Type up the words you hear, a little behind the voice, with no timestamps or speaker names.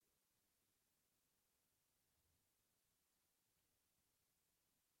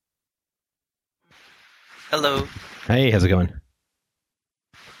Hello. Hey, how's it going?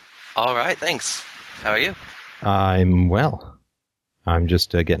 All right, thanks. How are you? I'm well. I'm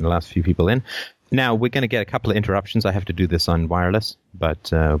just getting the last few people in. Now, we're going to get a couple of interruptions. I have to do this on wireless, but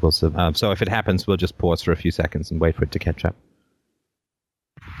so if it happens, we'll just pause for a few seconds and wait for it to catch up.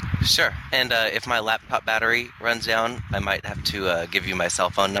 Sure. And if my laptop battery runs down, I might have to give you my cell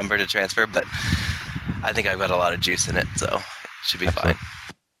phone number to transfer, but I think I've got a lot of juice in it, so it should be fine. Excellent.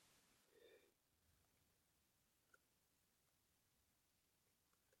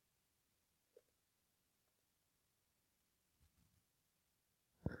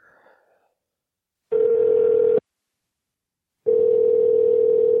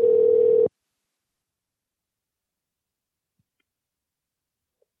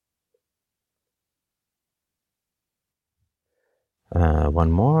 One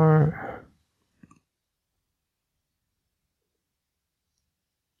more.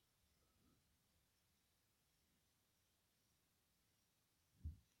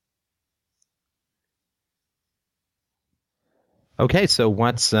 Okay, so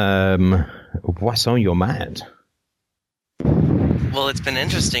what's on your mind? Well, it's been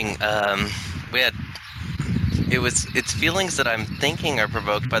interesting. We had it's feelings that I'm thinking are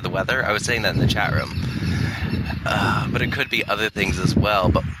provoked by the weather. I was saying that in the chat room, but it could be other things as well.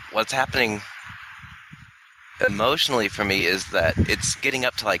 But what's happening emotionally for me is that it's getting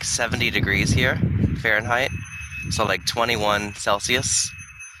up to like 70 degrees here, Fahrenheit, so like 21 Celsius,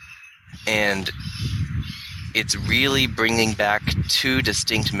 and it's really bringing back two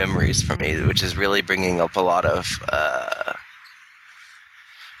distinct memories for me, which is really bringing up a lot of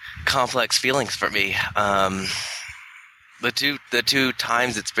complex feelings for me. The two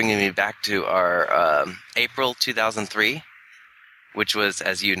times it's bringing me back to are April 2003, which was,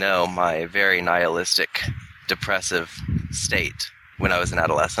 as you know, my very nihilistic, depressive state when I was an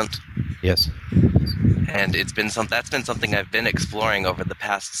adolescent. Yes. And that's been something I've been exploring over the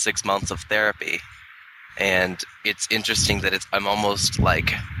past 6 months of therapy. And it's interesting that I'm almost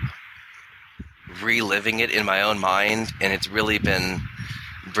like reliving it in my own mind, and it's really been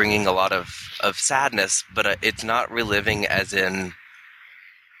bringing a lot of sadness, but it's not reliving as in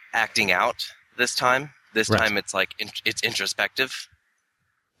acting out this time. This Right. time it's like it's introspective.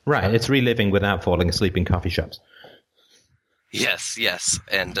 Right, it's reliving without falling asleep in coffee shops. Yes,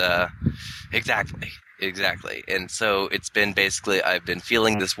 and exactly. And so it's been basically I've been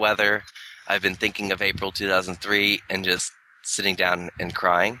feeling this weather. I've been thinking of April 2003 and just sitting down and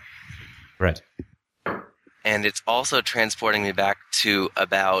crying. Right. And it's also transporting me back to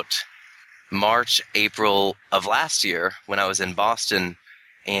about March, April of last year when I was in Boston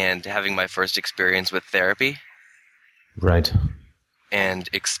and having my first experience with therapy. Right. And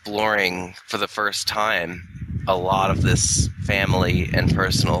exploring for the first time a lot of this family and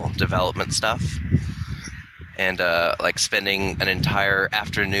personal development stuff. And like spending an entire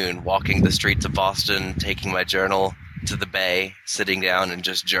afternoon walking the streets of Boston, taking my journal to the bay, sitting down and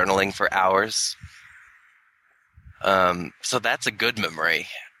just journaling for hours. So that's a good memory.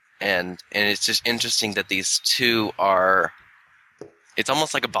 And it's just interesting that these two are, it's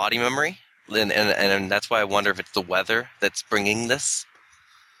almost like a body memory. And that's why I wonder if it's the weather that's bringing this.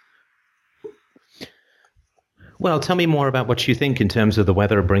 Well, tell me more about what you think in terms of the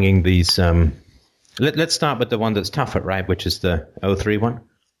weather bringing these. Let's start with the one that's tougher, right? Which is the '03 one.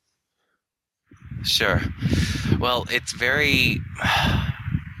 Sure. Well, it's very.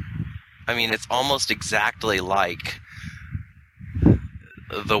 I mean, it's almost exactly like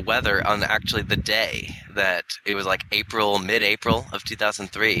the weather on actually the day that it was like mid-April of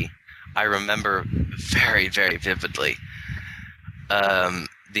 2003. I remember very, very vividly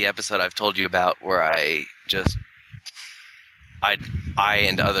the episode I've told you about where I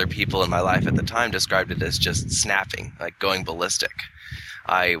and other people in my life at the time described it as just snapping, like going ballistic.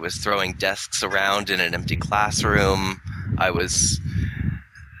 I was throwing desks around in an empty classroom. I was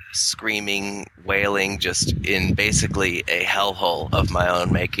screaming, wailing, just in basically a hellhole of my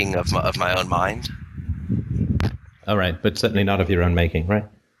own making, of my own mind. All right, but certainly not of your own making, right?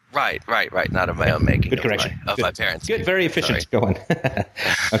 Right. Not of my own making. Good correction. Of my parents. Good, very efficient. Sorry. Go on.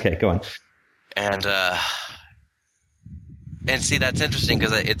 Okay, go on. And see, that's interesting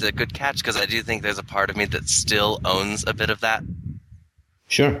because it's a good catch because I do think there's a part of me that still owns a bit of that.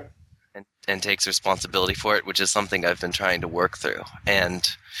 Sure. And takes responsibility for it, which is something I've been trying to work through. And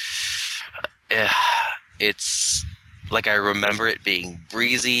it's like I remember it being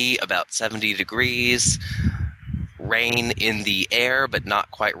breezy, about 70 degrees, rain in the air, but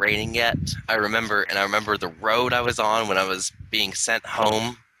not quite raining yet. I remember the road I was on when I was being sent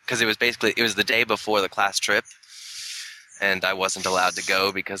home because it was the day before the class trip. and I wasn't allowed to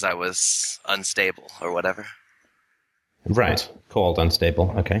go because I was unstable or whatever. Right. Called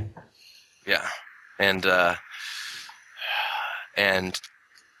unstable. Okay. Yeah. And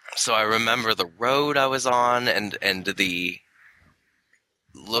so I remember the road I was on and the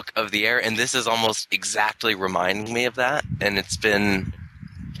look of the air, and this is almost exactly reminding me of that. And it's been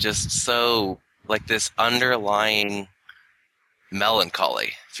just so like this underlying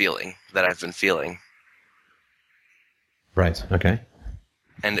melancholy feeling that I've been feeling. Right. Okay.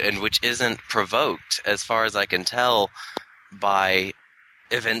 And which isn't provoked, as far as I can tell, by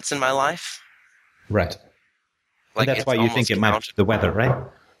events in my life. Right. Like, and that's why you think it might be the weather, right?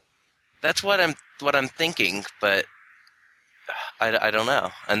 That's what I'm thinking, but I don't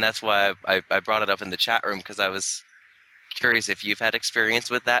know. And that's why I brought it up in the chat room, because I was curious if you've had experience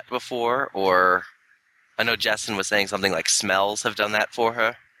with that before, or I know Justin was saying something like smells have done that for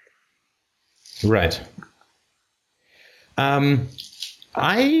her. Right. I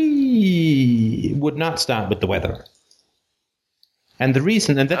would not start with the weather. And the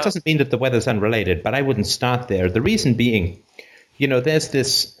reason, and that doesn't mean that the weather's unrelated, but I wouldn't start there. The reason being, there's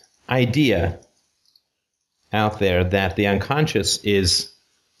this idea out there that the unconscious is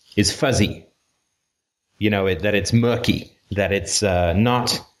fuzzy, that it's murky, that it's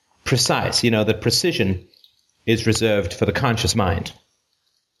not precise, that precision is reserved for the conscious mind.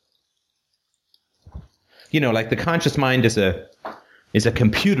 Like the conscious mind is a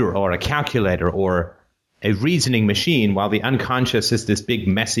computer or a calculator or a reasoning machine, while the unconscious is this big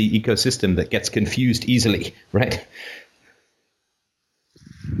messy ecosystem that gets confused easily, right?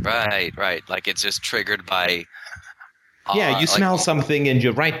 Right. Like it's just triggered by... Yeah, you smell something and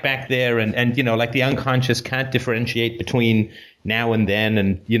you're right back there, and like the unconscious can't differentiate between now and then,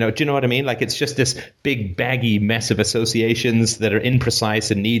 and do you know what I mean? Like it's just this big baggy mess of associations that are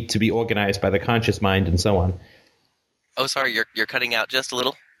imprecise and need to be organized by the conscious mind and so on. Oh, sorry, you're cutting out just a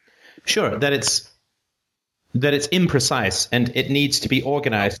little? Sure, that it's imprecise and it needs to be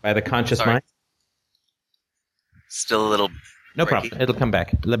organized by the conscious mind. Still a little No breaky. problem. It'll come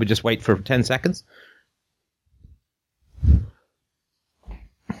back. Let me just wait for 10 seconds.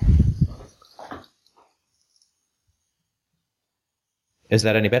 Is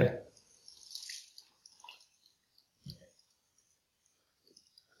that any better?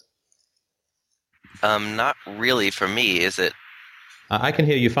 Not really for me, is it? I can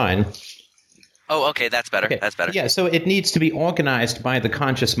hear you fine. Oh, okay, that's better. Okay. That's better. Yeah, so it needs to be organized by the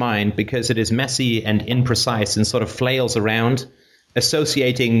conscious mind because it is messy and imprecise and sort of flails around,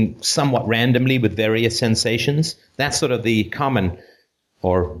 associating somewhat randomly with various sensations. That's sort of the common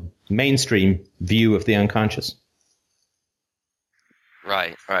or mainstream view of the unconscious.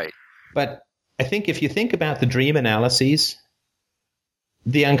 Right. But I think if you think about the dream analyses,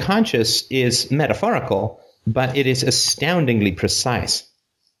 the unconscious is metaphorical, but it is astoundingly precise.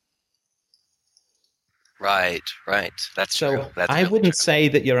 Right. That's true. So That's I really wouldn't true. say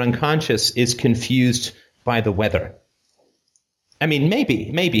that your unconscious is confused by the weather. I mean,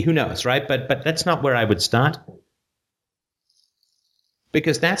 maybe, who knows, right? But that's not where I would start.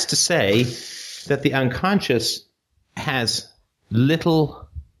 Because that's to say that the unconscious has little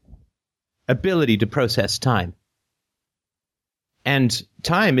ability to process time. And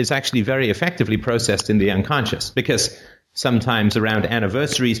time is actually very effectively processed in the unconscious, because sometimes around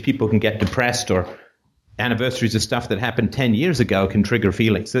anniversaries, people can get depressed, or anniversaries of stuff that happened 10 years ago can trigger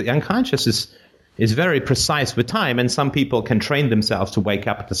feelings. So the unconscious is very precise with time, and some people can train themselves to wake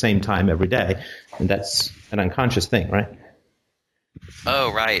up at the same time every day, and that's an unconscious thing, right?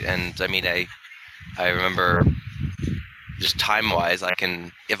 Oh, right. And I mean, I remember just time-wise, I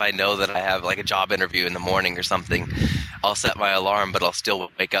can, if I know that I have like a job interview in the morning or something, I'll set my alarm, but I'll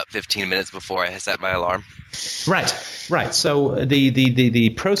still wake up 15 minutes before I set my alarm. Right. So the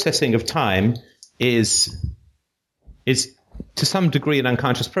processing of time is to some degree an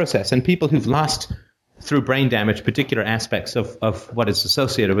unconscious process, and people who've lost through brain damage particular aspects of what is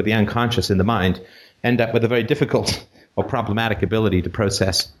associated with the unconscious in the mind end up with a very difficult or problematic ability to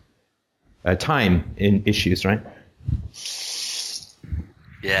process time in issues, right?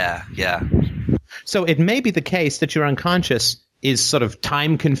 Yeah. So it may be the case that your unconscious is sort of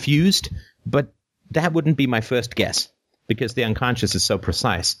time confused, but that wouldn't be my first guess, because the unconscious is so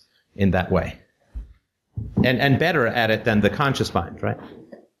precise in that way. And better at it than the conscious mind, right?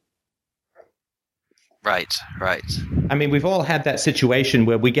 Right. I mean, we've all had that situation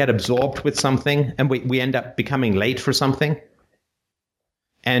where we get absorbed with something and we end up becoming late for something.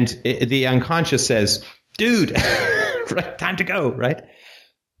 And the unconscious says, dude, right, time to go, right?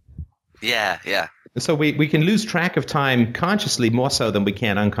 Yeah. So we can lose track of time consciously more so than we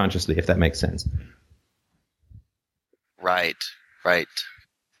can unconsciously, if that makes sense. Right. Right.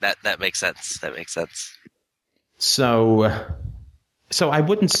 That makes sense. That makes sense. So I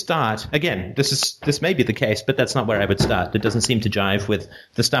wouldn't start again. This may be the case, but that's not where I would start. It doesn't seem to jive with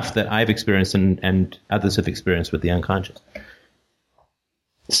the stuff that I've experienced and others have experienced with the unconscious.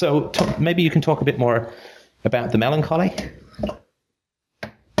 So maybe you can talk a bit more about the melancholy.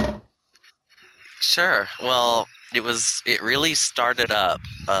 Sure. Well, it really started up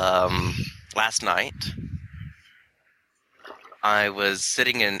last night. I was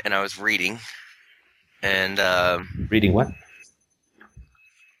sitting and I was reading, and Reading what?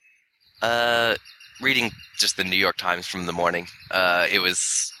 reading just the New York Times from the morning. It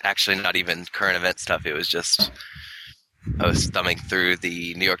was actually not even current event stuff. It was just I was thumbing through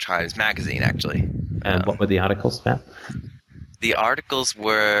the New York Times magazine, actually. And what were the articles about? The articles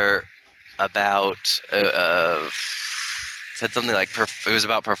were about said something like it was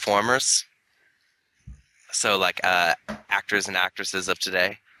about performers. So like actors and actresses of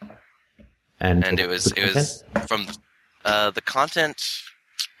today. And it was from the content.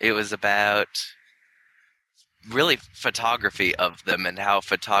 It was about really photography of them and how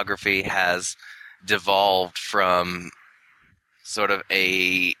photography has devolved from sort of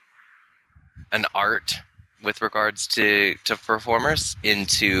an art with regards to performers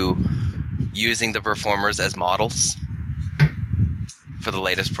into using the performers as models for the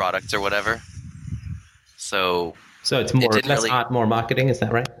latest products or whatever. So it's more less art, more marketing. Is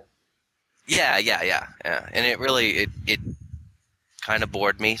that right? Yeah. And it really it kind of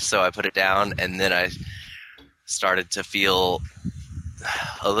bored me, so I put it down, and then I started to feel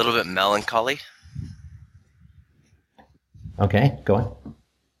a little bit melancholy. Okay, go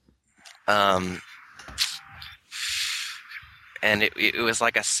on. And it was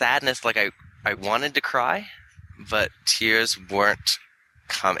like a sadness, like I wanted to cry, but tears weren't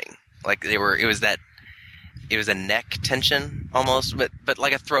coming. Like it was a neck tension almost, but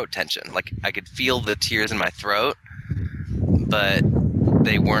like a throat tension. Like I could feel the tears in my throat, but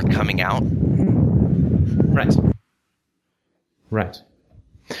they weren't coming out. Right.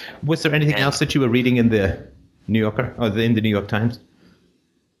 Was there anything else that you were reading in the New Yorker or in the New York Times?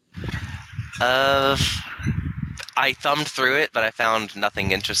 I thumbed through it, but I found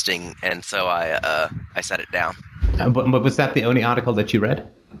nothing interesting, and so I set it down. But was that the only article that you read?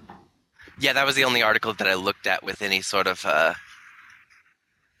 Yeah, that was the only article that I looked at with any sort of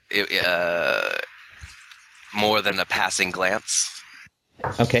more than a passing glance.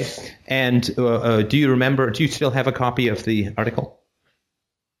 Okay. And do you still have a copy of the article?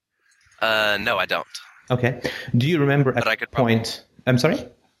 No, I don't. Okay. Do you remember at that point... I'm sorry?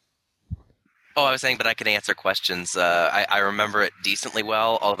 Oh, I was saying, but I can answer questions. I remember it decently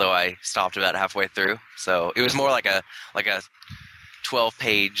well, although I stopped about halfway through. So it was more like a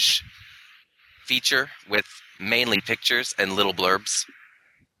 12-page feature with mainly pictures and little blurbs.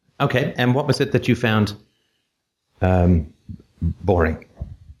 Okay. And what was it that you found boring?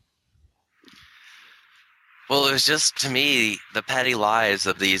 Well, it was just, to me, the petty lives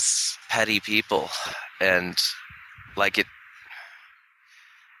of these petty people. And, like,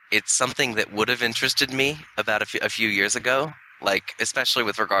 it's something that would have interested me about a few years ago, like, especially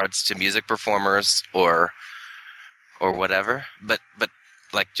with regards to music performers or whatever, but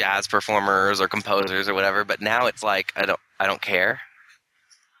like jazz performers or composers or whatever. But now it's like, I don't care.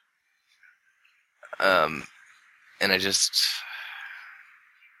 And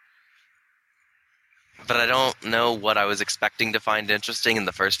but I don't know what I was expecting to find interesting in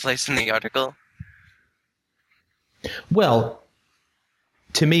the first place in the article. Well,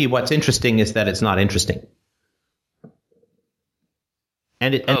 to me, what's interesting is that it's not interesting.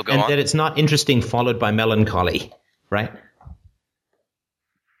 And that it's not interesting followed by melancholy, right?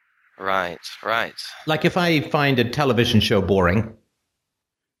 Right. Like if I find a television show boring,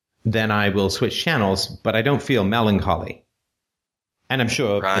 then I will switch channels, but I don't feel melancholy. And I'm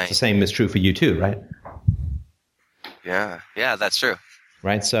sure it's the same is true for you too, right? Yeah, that's true.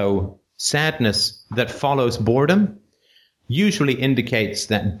 Right, so sadness that follows boredom usually indicates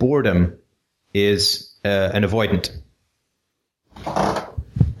that boredom is an avoidant.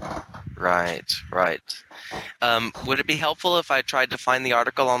 Right. Would it be helpful if I tried to find the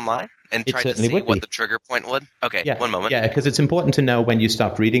article online and tried to see what the trigger point would? Okay, yeah. 1 moment. Yeah, because it's important to know when you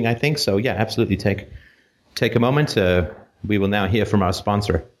stop reading, I think. So, yeah, absolutely take a moment. We will now hear from our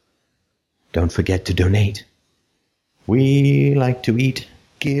sponsor. Don't forget to donate. We like to eat.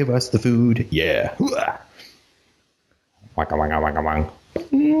 Give us the food. Yeah. Waka, waka, waka, waka.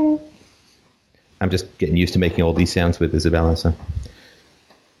 I'm just getting used to making all these sounds with Isabella. So,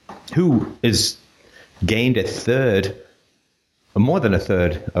 who is gained a third more than a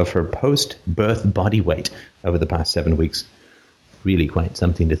third of her post-birth body weight over the past 7 weeks. Really quite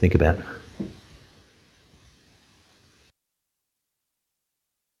something to think about.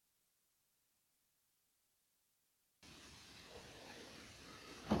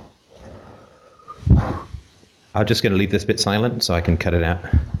 I'm just going to leave this bit silent so I can cut it out.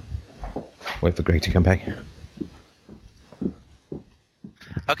 Wait for Greg to come back.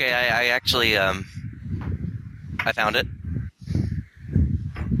 Okay, I actually I found it.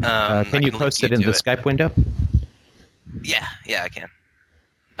 Can you post it in the Skype window? Yeah, I can.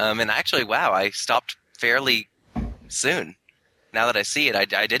 And actually, wow, I stopped fairly soon. Now that I see it,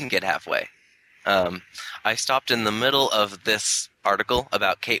 I didn't get halfway. I stopped in the middle of this article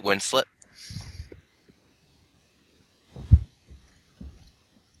about Kate Winslet.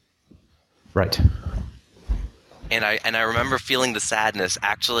 Right. And I remember feeling the sadness,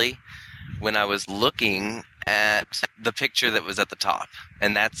 actually, when I was looking at the picture that was at the top.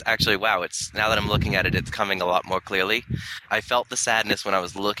 And that's actually, wow, it's now that I'm looking at it, it's coming a lot more clearly. I felt the sadness when I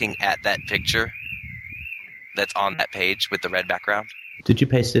was looking at that picture that's on that page with the red background. Did you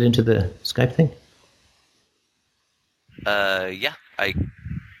paste it into the Skype thing? Yeah,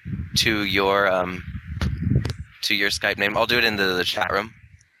 to your Skype name. I'll do it in the chat room.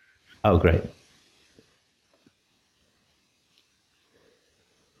 Oh, great.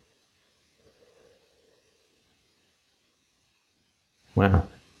 Wow.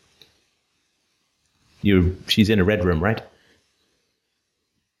 She's in a red room, right?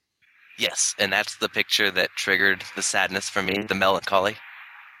 Yes, and that's the picture that triggered the sadness for me, the melancholy.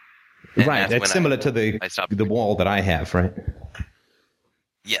 And right, that's similar to the wall that I have, right?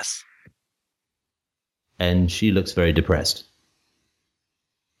 Yes. And she looks very depressed.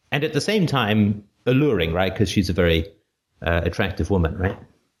 And at the same time, alluring, right? Because she's a very attractive woman, right?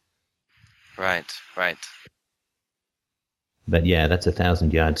 Right. But yeah, that's a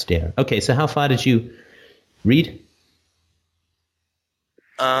 1,000-yard stare. Okay, so how far did you read?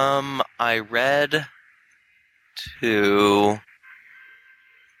 I read to...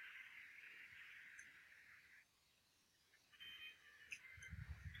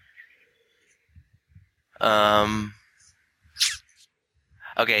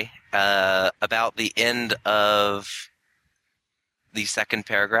 Okay, about the end of the second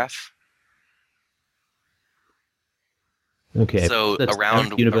paragraph. Okay. So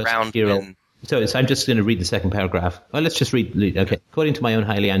around when... So I'm just going to read the second paragraph. Well, let's just read. Okay. According to my own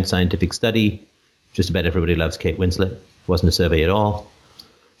highly unscientific study, just about everybody loves Kate Winslet. Wasn't a survey at all.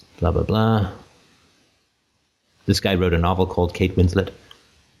 Blah, blah, blah. This guy wrote a novel called Kate Winslet.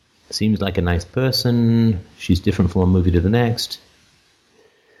 Seems like a nice person. She's different from one movie to the next.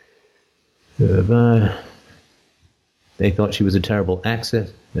 They thought she was a terrible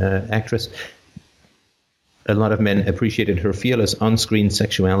actress. A lot of men appreciated her fearless on-screen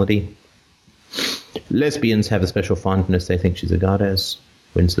sexuality. Lesbians have a special fondness. They think she's a goddess.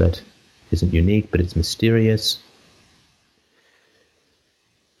 Winslet isn't unique, but it's mysterious.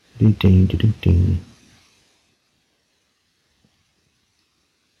 So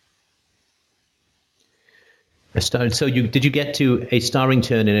did you get to a starring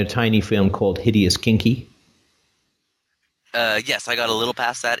turn in a tiny film called Hideous Kinky? Yes, I got a little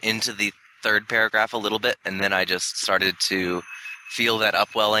past that into the third paragraph a little bit, and then I just started to feel that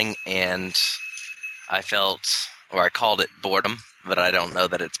upwelling, and I felt, or I called it boredom, but I don't know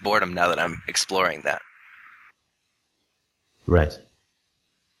that it's boredom now that I'm exploring that. Right.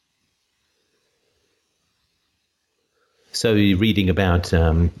 So you're reading about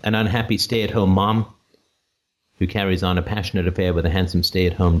an unhappy stay-at-home mom who carries on a passionate affair with a handsome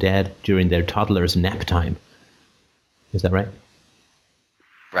stay-at-home dad during their toddler's nap time. Is that right?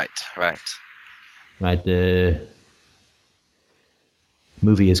 Right. Right, the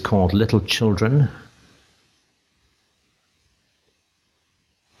movie is called Little Children.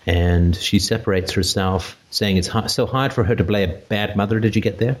 And she separates herself, saying it's so hard for her to play a bad mother. Did you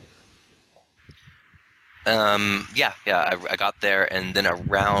get there? Yeah, I got there, and then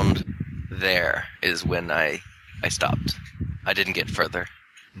around there is when I stopped. I didn't get further.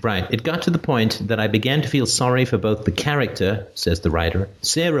 Right. It got to the point that I began to feel sorry for both the character, says the writer.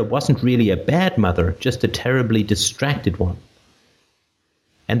 Sarah wasn't really a bad mother, just a terribly distracted one.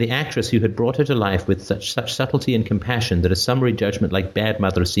 And the actress who had brought her to life with such subtlety and compassion that a summary judgment like bad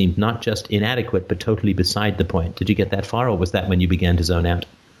mother seemed not just inadequate, but totally beside the point. Did you get that far, or was that when you began to zone out?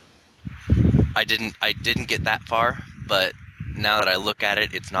 I didn't get that far, but now that I look at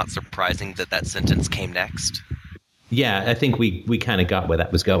it, it's not surprising that sentence came next. Yeah, I think we kind of got where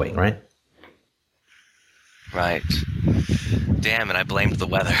that was going, right? Right. Damn, and I blamed the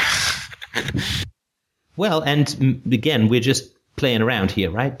weather. Well, and again, we're just playing around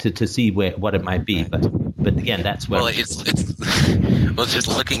here, right? To see what it might be, but again, that's where. Well, it's well, just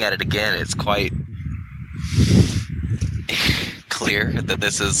looking at it again, it's quite clear that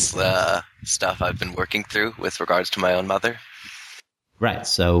this is stuff I've been working through with regards to my own mother. Right.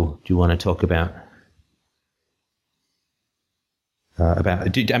 So, do you want to talk about? I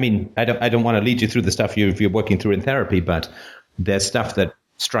don't want to lead you through the stuff you're working through in therapy, but there's stuff that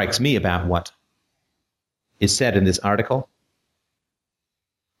strikes me about what is said in this article.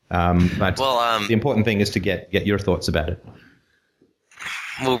 But the important thing is to get your thoughts about it.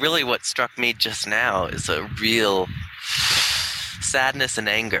 Well, really what struck me just now is a real sadness and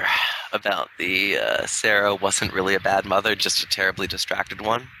anger about the Sarah wasn't really a bad mother, just a terribly distracted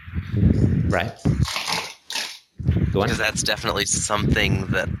one. Right. Go on. Because that's definitely something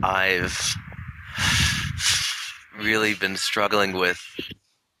that I've really been struggling with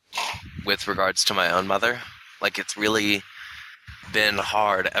regards to my own mother. Like, it's really been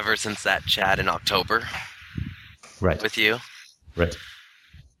hard ever since that chat in October. Right. With you. Right.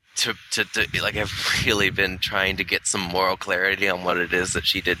 To like, I've really been trying to get some moral clarity on what it is that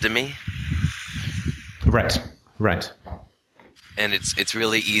she did to me. Right. And it's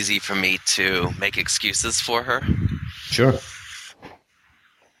really easy for me to make excuses for her. Sure.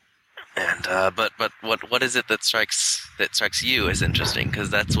 And but what is it that strikes you as interesting? Because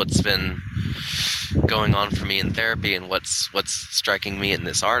that's what's been going on for me in therapy, and what's striking me in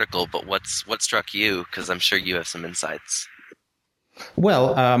this article. But what struck you? Because I'm sure you have some insights.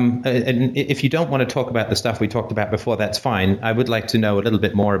 Well, and if you don't want to talk about the stuff we talked about before, that's fine. I would like to know a little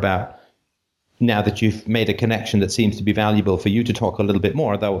bit more about, now that you've made a connection that seems to be valuable for you to talk a little bit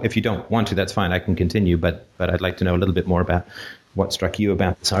more, though if you don't want to, that's fine, I can continue, but I'd like to know a little bit more about what struck you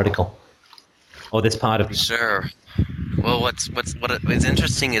about this article, or this part of it. Sure. Well, what is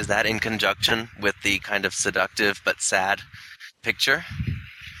interesting is that in conjunction with the kind of seductive but sad picture,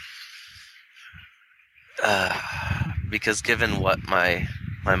 because given what my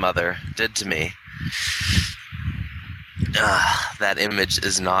mother did to me, that image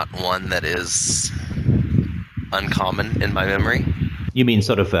is not one that is uncommon in my memory. You mean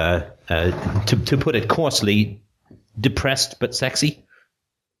sort of, to put it coarsely, depressed but sexy?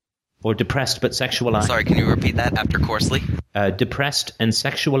 Or depressed but sexualized? Sorry, can you repeat that after coarsely? Depressed and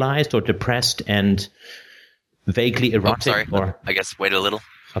sexualized, or depressed and vaguely erotic? Oh, sorry. I guess wait a little.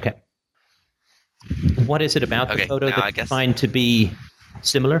 Okay. What is it about the photo that you find to be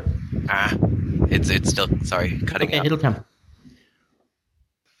similar? It's still, sorry, cutting out. Okay, it'll come.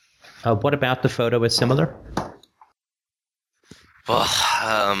 What about the photo is similar? Well,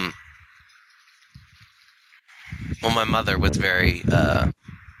 my mother was very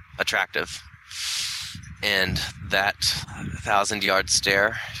attractive, and that 1,000-yard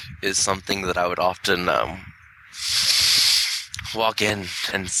stare is something that I would often walk in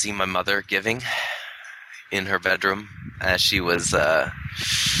and see my mother giving in her bedroom as she was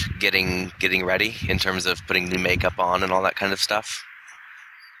getting ready in terms of putting new makeup on and all that kind of stuff.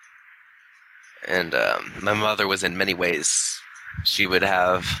 And my mother was in many ways. She would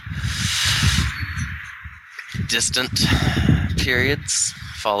have distant periods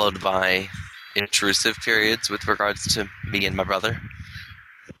followed by intrusive periods with regards to me and my brother.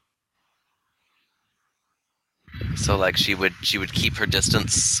 So, like, she would keep her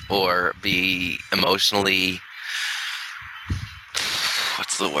distance or be emotionally,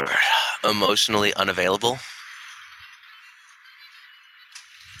 what's the word? Emotionally unavailable.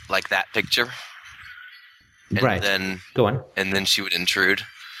 Like that picture. And right. Then, go on. And then she would intrude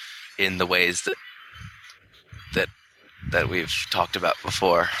in the ways that we've talked about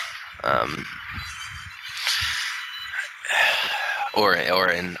before. Or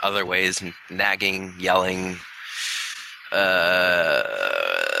in other ways, nagging, yelling,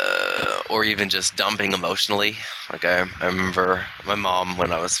 or even just dumping emotionally. Like I remember my mom,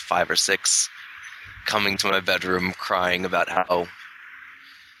 when I was 5 or 6, coming to my bedroom crying about how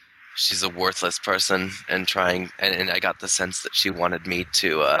she's a worthless person and and I got the sense that she wanted me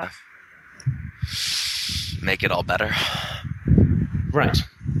to make it all better. Right.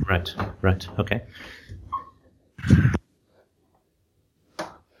 Okay.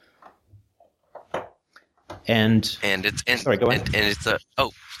 And it's sorry, go ahead. And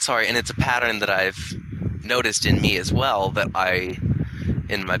it's a pattern that I've noticed in me as well, that I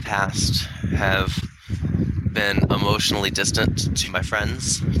in my past have been emotionally distant to my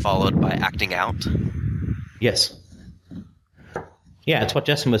friends, followed by acting out. Yes. Yeah, it's what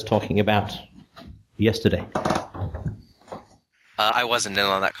Justin was talking about yesterday. I wasn't in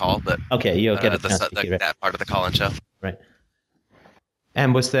on that call, but okay, you'll get that part of the call-in show. Right.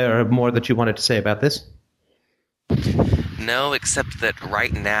 And was there more that you wanted to say about this? No, except that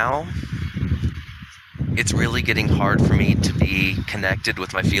right now, it's really getting hard for me to be connected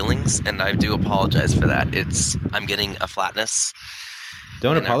with my feelings, and I do apologize for that. I'm getting a flatness.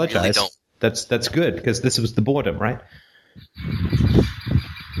 Don't and apologize. I really don't. That's good, because this was the boredom, right?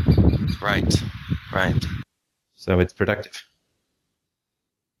 Right. So it's productive.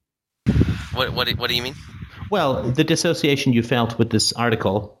 What do you mean? Well, the dissociation you felt with this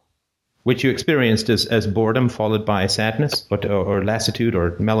article, which you experienced as boredom followed by sadness or lassitude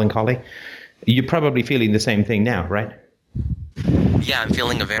or melancholy, you're probably feeling the same thing now, right? Yeah, I'm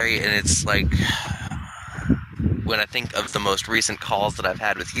feeling and it's like, when I think of the most recent calls that I've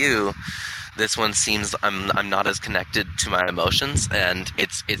had with you, this one seems I'm not as connected to my emotions, and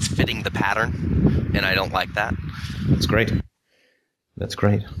it's fitting the pattern, and I don't like that. That's great. That's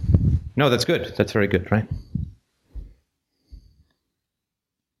great. No, that's good. That's very good, right?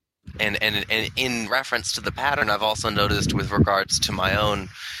 And in reference to the pattern, I've also noticed with regards to my own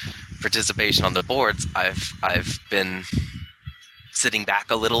participation on the boards, I've been sitting back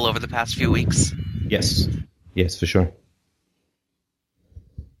a little over the past few weeks. Yes, for sure.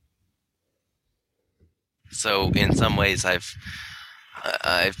 So in some ways, I've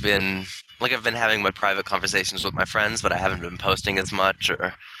been having my private conversations with my friends, but I haven't been posting as much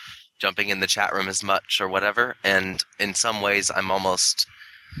or jumping in the chat room as much or whatever. And in some ways, I've almost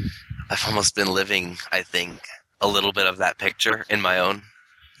been living, I think, a little bit of that picture in my own.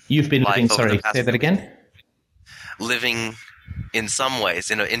 You've been life living. over Sorry, the past say that again. Living in some ways,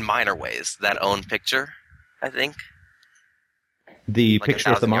 in minor ways, that own picture, I think. The Like picture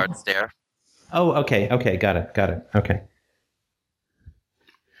of the 1,000-yard mom? stare. Oh, okay, got it.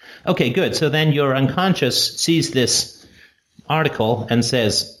 Okay, good. So then your unconscious sees this article and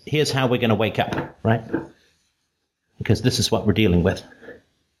says, here's how we're going to wake up, right? Because this is what we're dealing with.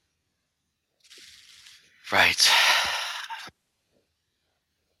 Right.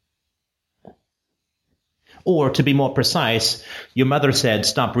 Or to be more precise, your mother said,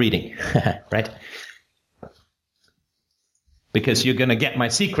 stop reading, right? Because you're going to get my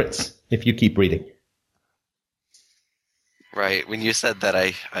secrets if you keep reading. Right. When you said that,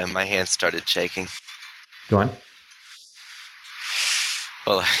 my hands started shaking. Go on.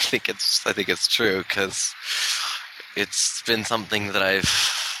 Well, I think it's true, because it's been something that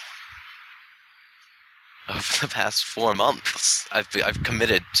over the past 4 months, I've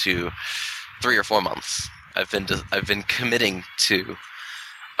committed to 3 or 4 months. I've been committing to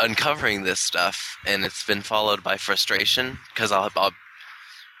uncovering this stuff, and it's been followed by frustration, because I'll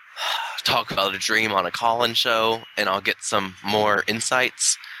talk about a dream on a call-in show, and I'll get some more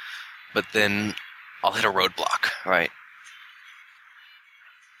insights, but then I'll hit a roadblock, right?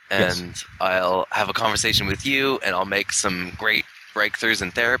 And Yes. I'll have a conversation with you, and I'll make some great breakthroughs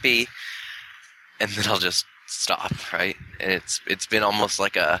in therapy, and then I'll just stop, right? And it's been almost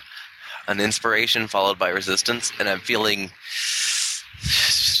like an inspiration followed by resistance, and I'm feeling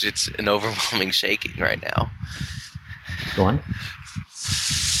it's an overwhelming shaking right now. Go on.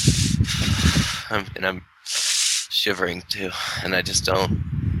 I'm shivering too, and I just don't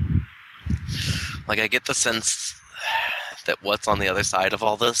I get the sense that what's on the other side of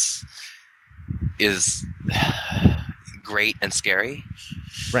all this is great and scary.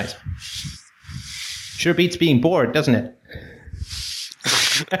 Right. Sure beats being bored, doesn't it?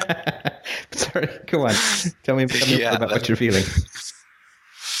 Sorry, go on. Tell me more about what you're feeling.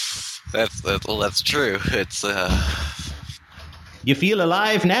 That's true. It's You feel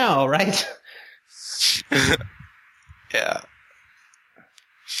alive now, right? Yeah.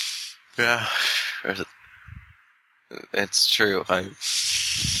 It's true.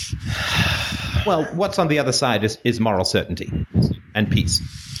 Well, what's on the other side is moral certainty and peace,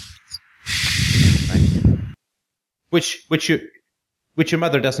 right? Which your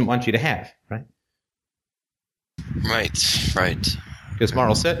mother doesn't want you to have, right? Right. Because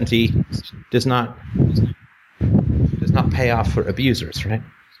moral certainty does not pay off for abusers, right?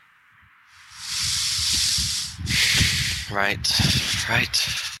 Right.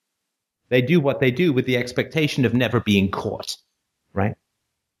 They do what they do with the expectation of never being caught, right?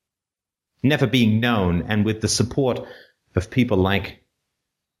 Never being known, and with the support of people like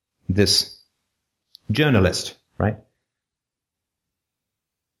this journalist, right?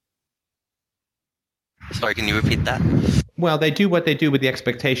 Sorry, can you repeat that? Well, they do what they do with the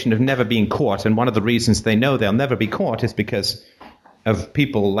expectation of never being caught, and one of the reasons they know they'll never be caught is because of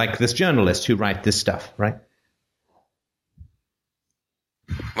people like this journalist who write this stuff, right?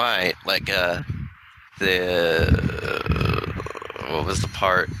 Right, like what was the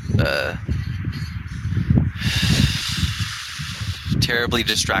part? Terribly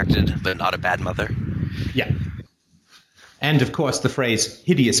distracted, but not a bad mother. Yeah. And, of course, the phrase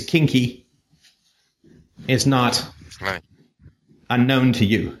hideous kinky is not Right. unknown to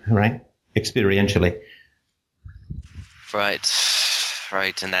you, right? Experientially. Right.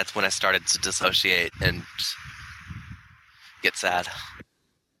 Right. And that's when I started to dissociate and get sad.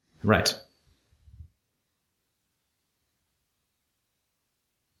 Right.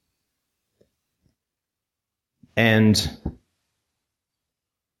 And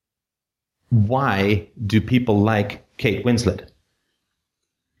why do people like Kate Winslet?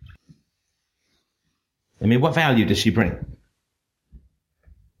 I mean, what value does she bring?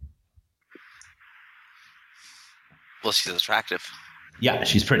 Well, she's attractive. Yeah,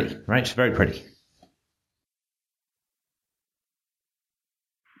 she's pretty, right? She's very pretty.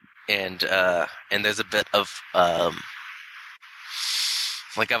 And there's a bit of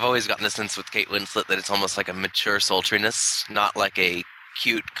like I've always gotten the sense with Kate Winslet that it's almost like a mature sultriness, not like a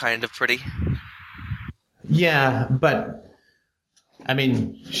cute kind of pretty. Yeah, but I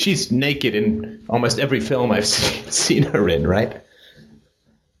mean, she's naked in almost every film I've seen her in, right?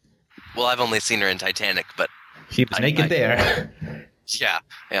 Well, I've only seen her in Titanic, but She was naked there. yeah.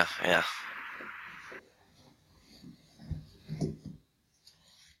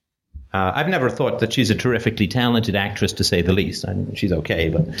 I've never thought that she's a terrifically talented actress, to say the least. I mean, she's okay,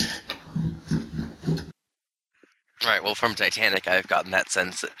 but Right. Well, from Titanic, I've gotten that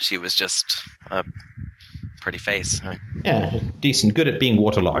sense that she was just a pretty face. Right. yeah, decent, good at being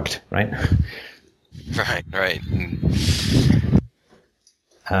waterlogged, right? Right.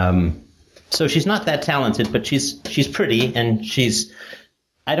 So she's not that talented, but she's pretty, and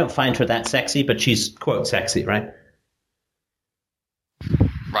I don't find her that sexy, but she's, quote, sexy, right?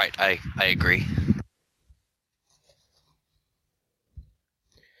 Right. I agree.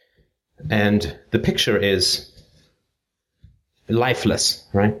 And the picture is lifeless,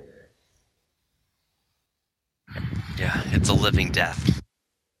 right? Yeah, it's a living death.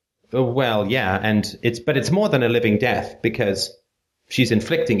 Well, yeah, but it's more than a living death because she's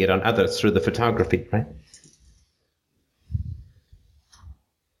inflicting it on others through the photography, right?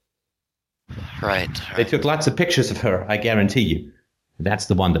 Right. They took lots of pictures of her, I guarantee you. That's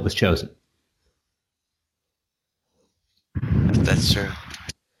the one that was chosen. That's true.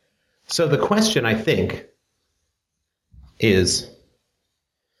 So the question, I think, is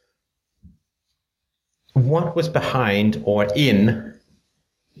what was behind or in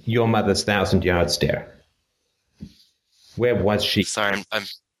your mother's 1,000-yard stare? Where was she? Sorry, I'm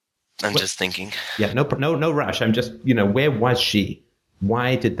just thinking. Yeah, no rush. I'm just, where was she?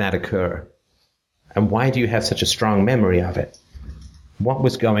 Why did that occur? And why do you have such a strong memory of it? What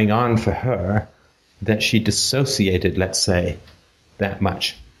was going on for her that she dissociated, let's say, that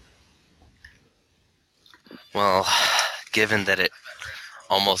much? Well, given that it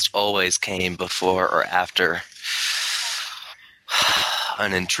almost always came before or after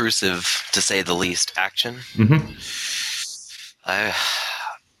an intrusive, to say the least, action, Mm-hmm.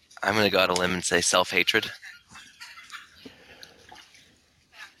 I'm going to go out on a limb and say self-hatred.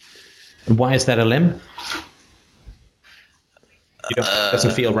 Why is that a limb?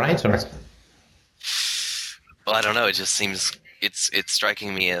 Doesn't feel right, or? Well, I don't know. It just seems it's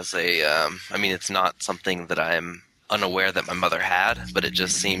striking me as a. I mean, it's not something that I'm unaware that my mother had, but it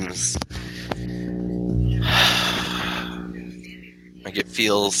just seems like it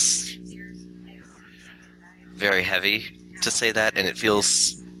feels very heavy to say that, and it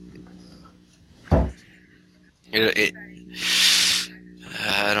feels it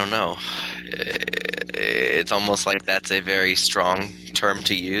I don't know. It's almost like that's a very strong term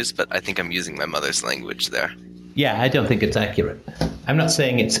to use, but I think I'm using my mother's language there. Yeah, I don't think it's accurate. I'm not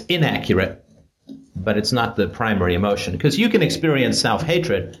saying it's inaccurate, but it's not the primary emotion. Because you can experience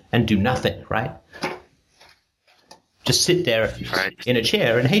self-hatred and do nothing, right? Just sit there in a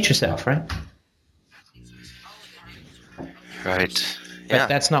chair and hate yourself, right? Right. But Yeah.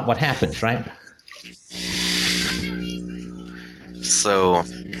 that's not what happens, right? So,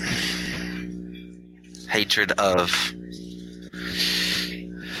 hatred of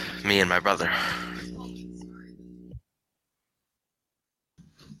me and my brother.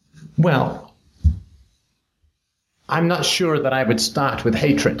 Well, I'm not sure that I would start with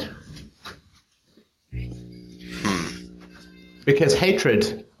hatred. Because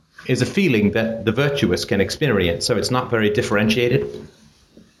hatred is a feeling that the virtuous can experience, so it's not very differentiated.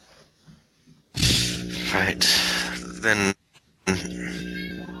 Right. Then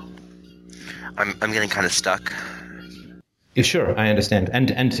I'm getting kind of stuck. Yeah, sure, I understand.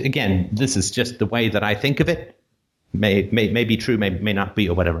 And again, this is just the way that I think of it. May be true, may not be,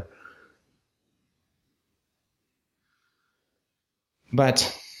 or whatever.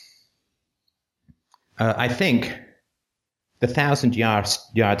 But I think The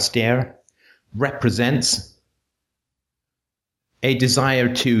 1,000-yard stare represents a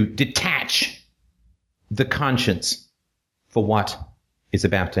desire to detach the conscience for what is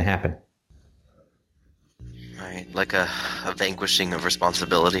about to happen. Right, like a vanquishing of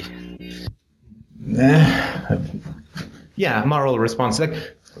responsibility. Yeah, moral responsibility.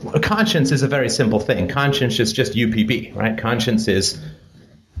 Conscience is a very simple thing. Conscience is just UPB, right? Conscience is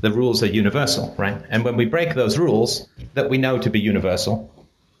the rules are universal, right? And when we break those rules that we know to be universal,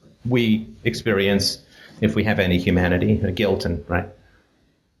 we experience, if we have any humanity, guilt and right.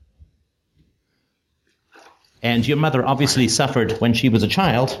 And your mother obviously suffered when she was a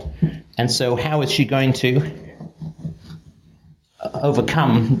child, and so how is she going to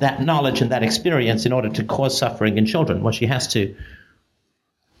overcome that knowledge and that experience in order to cause suffering in children? Well, she has to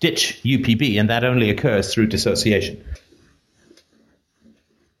ditch UPB, and that only occurs through dissociation.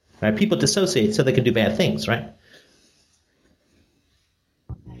 Right? People dissociate so they can do bad things, right?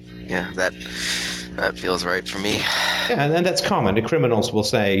 Yeah, that feels right for me. Yeah, and that's common. The criminals will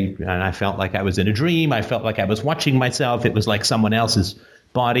say, and I felt like I was in a dream, I felt like I was watching myself, it was like someone else's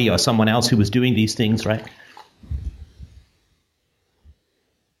body or someone else who was doing these things, right?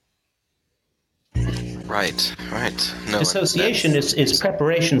 Right. No, dissociation is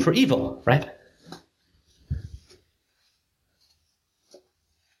preparation for evil, right?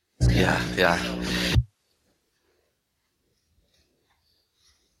 Yeah.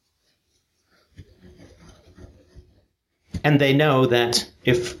 And they know that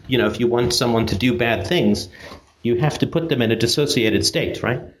if you want someone to do bad things, you have to put them in a dissociated state,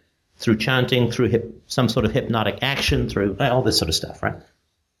 right? Through chanting, through some sort of hypnotic action, through all this sort of stuff, right?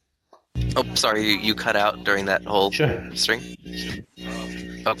 Oh, sorry, you cut out during that whole string?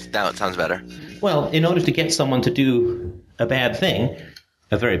 Oh, now it sounds better. Well, in order to get someone to do a bad thing,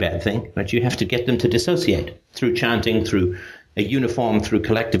 a very bad thing, right, you have to get them to dissociate through chanting, through a uniform, through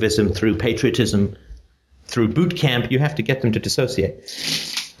collectivism, through patriotism, through boot camp. You have to get them to dissociate,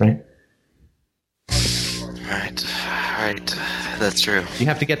 right? Right. That's true. You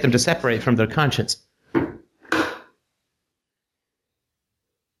have to get them to separate from their conscience.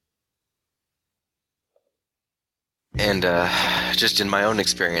 And just in my own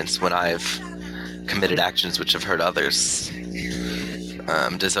experience, when I've committed actions which have hurt others,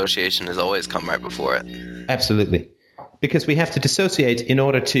 dissociation has always come right before it. Absolutely. Because we have to dissociate in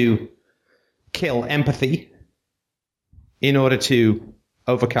order to kill empathy, in order to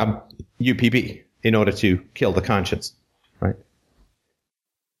overcome UPB, in order to kill the conscience. Right?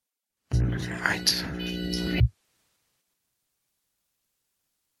 Right.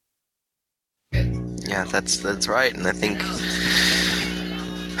 Yeah, that's right, and I think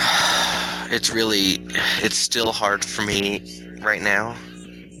it's still hard for me right now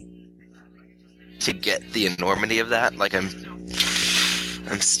to get the enormity of that. Like I'm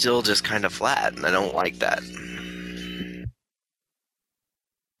still just kind of flat, and I don't like that.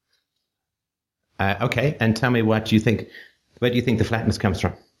 Okay, and tell me what you think. Where do you think the flatness comes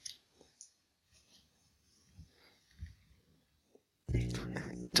from?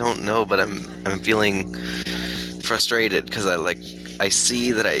 Don't know, but I'm feeling frustrated because I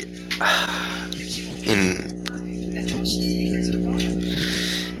see that I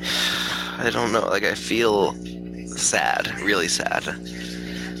don't know, like I feel sad, really sad,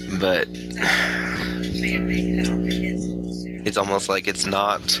 but it's almost like it's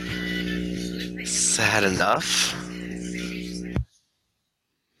not sad enough.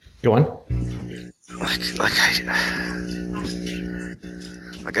 Go on.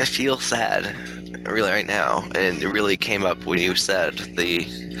 Like I feel sad, really, right now, and it really came up when you said the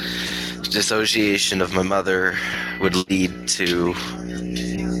dissociation of my mother would lead to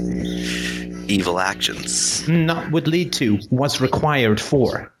evil actions. Not would lead to, was required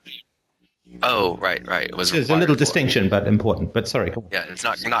for. Oh, right. It was. There's a little distinction, but important. But sorry. Go on. Yeah, it's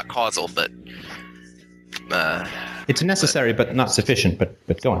not causal, but it's necessary, but not sufficient.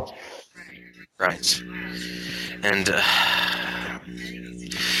 But go on. Right, and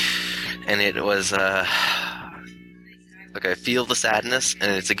it was like I feel the sadness,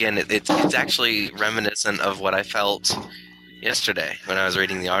 and it's actually reminiscent of what I felt yesterday when I was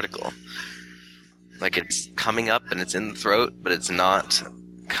reading the article. Like it's coming up and it's in the throat, but it's not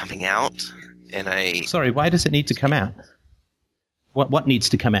coming out. And Sorry, why does it need to come out? What needs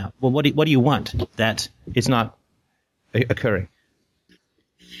to come out? Well, what do you want that is not occurring?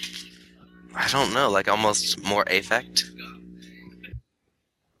 I don't know, like almost more affect.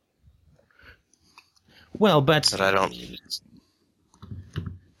 Well, but I don't.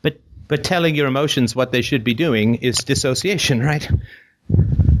 But telling your emotions what they should be doing is dissociation, right?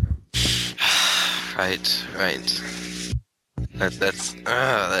 Right.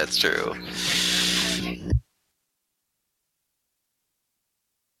 That's true.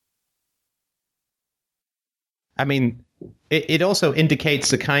 I mean, it also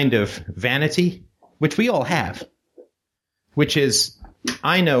indicates a kind of vanity, which we all have, which is,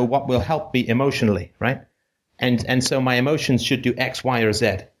 I know what will help me emotionally, right? And so my emotions should do X, Y, or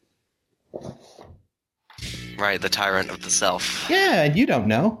Z. Right, the tyrant of the self. Yeah, and you don't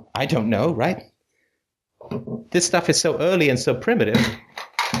know. I don't know, right? This stuff is so early and so primitive,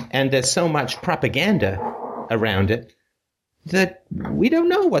 and there's so much propaganda around it that we don't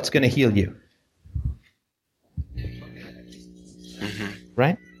know what's going to heal you.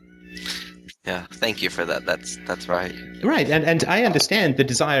 Right? Yeah, thank you for that. That's right. Right, and I understand the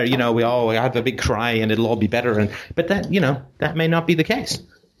desire, we have a big cry and it'll all be better, but that, that may not be the case.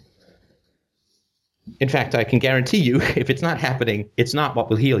 In fact, I can guarantee you, if it's not happening, it's not what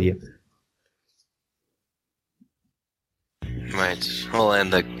will heal you. Right. Well,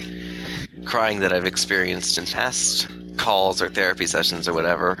 and the crying that I've experienced in past calls or therapy sessions or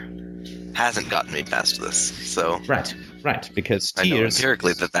whatever hasn't gotten me past this. So Right, because I know tears,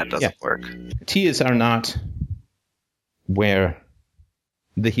 empirically that doesn't work. Tears are not where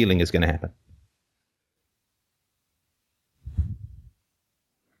the healing is going to happen.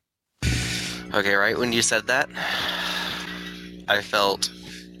 Okay, right when you said that, I felt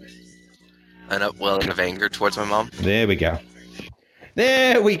an upwelling of anger towards my mom. There we go.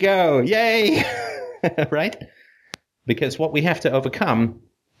 Yay! Right? Because what we have to overcome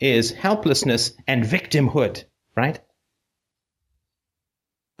is helplessness and victimhood, right?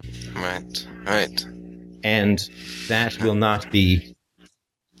 Right. And that will not be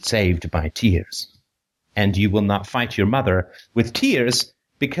saved by tears. And you will not fight your mother with tears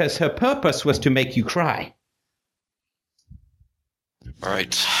because her purpose was to make you cry.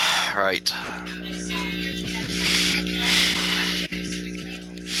 Right.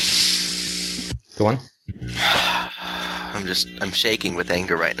 Go on. I'm shaking with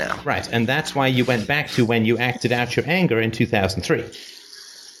anger right now. Right, and that's why you went back to when you acted out your anger in 2003.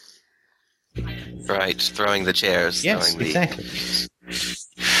 Right, throwing the chairs. Yes, throwing exactly.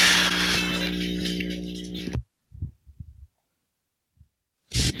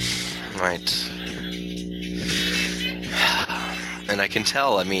 Right. And I can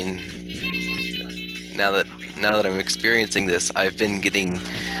tell, I mean, now that I'm experiencing this, I've been getting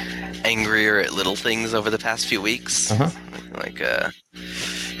angrier at little things over the past few weeks. Uh-huh. Like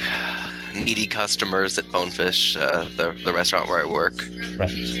needy customers at Bonefish, the restaurant where I work.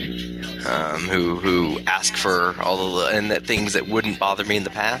 Right. Who ask for all the and that things that wouldn't bother me in the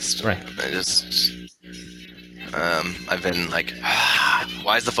past. Right. I've been like,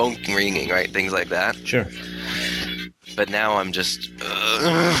 why is the phone ringing? Right, things like that. Sure. But now I'm just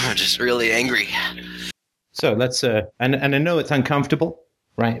really angry. So let's and I know it's uncomfortable,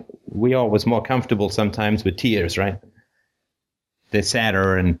 right? We always more comfortable sometimes with tears, right? They're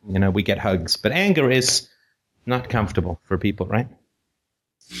sadder, and we get hugs. But anger is not comfortable for people, right?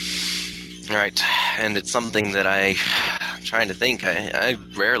 Right, and it's something that I'm trying to think. I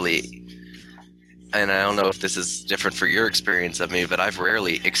rarely, and I don't know if this is different for your experience of me, but I've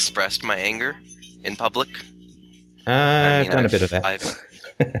rarely expressed my anger in public. I've done a bit of that.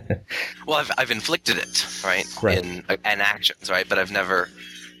 I've inflicted it, right? In actions, right? But I've never.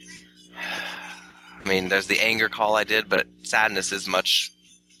 I mean, there's the anger call I did, but sadness is much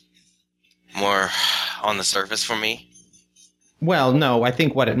more on the surface for me. Well, no, I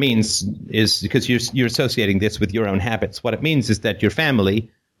think what it means is, because you're associating this with your own habits, what it means is that your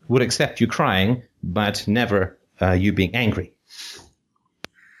family would accept you crying, but never you being angry.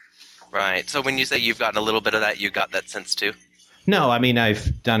 Right. So when you say you've gotten a little bit of that, you got that sense too? No, I mean,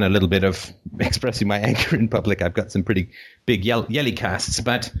 I've done a little bit of expressing my anger in public. I've got some pretty big yelly casts,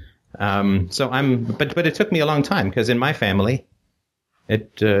 but but it took me a long time, because in my family, I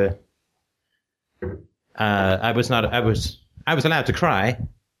was allowed to cry.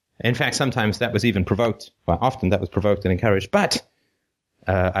 In fact, sometimes that was even provoked. Well, often that was provoked and encouraged, but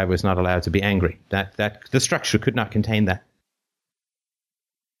I was not allowed to be angry. That the structure could not contain that.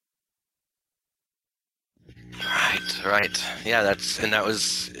 Right. Yeah, that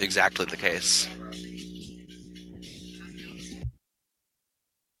was exactly the case.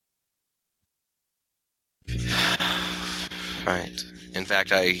 Right. In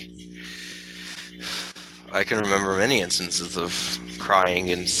fact, I can remember many instances of crying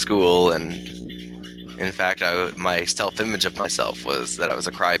in school, and in fact, my self-image of myself was that I was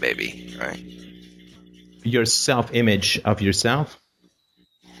a crybaby, right? Your self-image of yourself?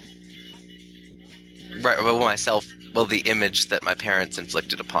 Right, well, the image that my parents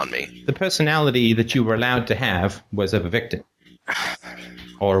inflicted upon me. The personality that you were allowed to have was of a victim.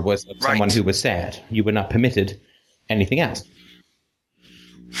 Or was it someone Right. who was sad? You were not permitted anything else.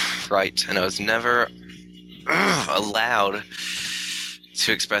 Right. And I was never allowed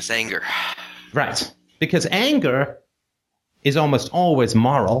to express anger. Right. Because anger is almost always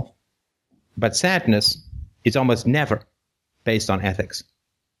moral, but sadness is almost never based on ethics.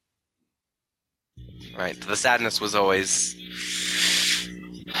 Right. The sadness was always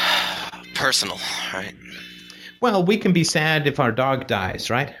personal, right? Well, we can be sad if our dog dies,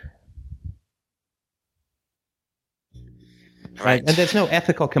 right? Right. And there's no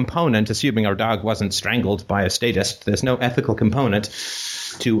ethical component, assuming our dog wasn't strangled by a statist. There's no ethical component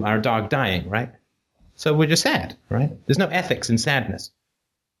to our dog dying, right? So we're just sad, right? There's no ethics in sadness.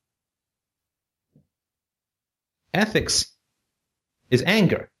 Ethics is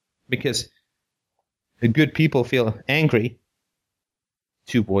anger, because good people feel angry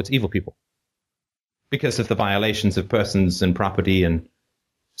towards evil people because of the violations of persons and property and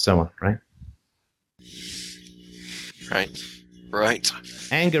so on, right? Right. Right.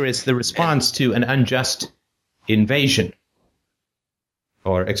 Anger is the response to an unjust invasion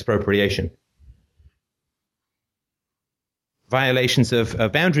or expropriation. Violations of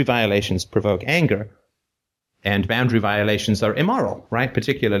boundary violations provoke anger, and boundary violations are immoral, right?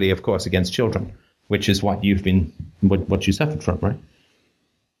 Particularly, of course, against children, which is what what you suffered from, right?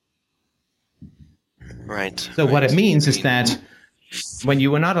 Right. So what it means is that when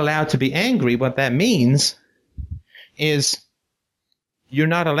you were not allowed to be angry, what that means is you're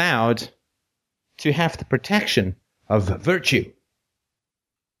not allowed to have the protection of virtue.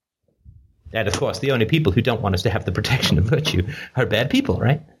 And of course, the only people who don't want us to have the protection of virtue are bad people,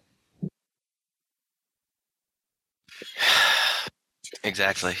 right?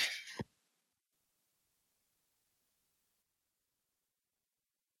 Exactly.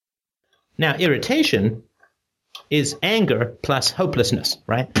 Now, irritation is anger plus hopelessness,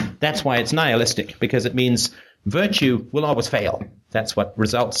 right? That's why it's nihilistic, because it means virtue will always fail. That's what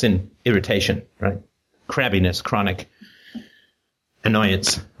results in irritation, right? Crabbiness, chronic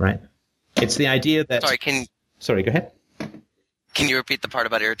annoyance, right? It's the idea that... Sorry, go ahead. Can you repeat the part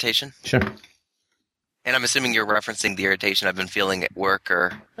about irritation? Sure. And I'm assuming you're referencing the irritation I've been feeling at work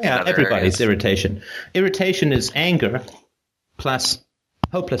or in other everybody's areas. irritation. Irritation is anger plus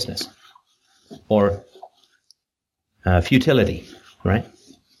hopelessness or futility, right?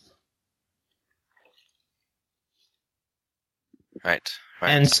 Right.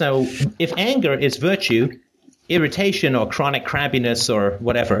 And so if anger is virtue, irritation or chronic crabbiness or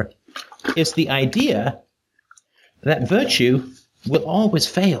whatever is the idea that virtue will always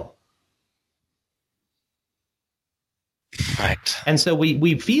fail. Right. And so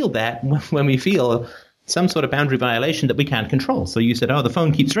we feel that when we feel some sort of boundary violation that we can't control. So you said, oh, the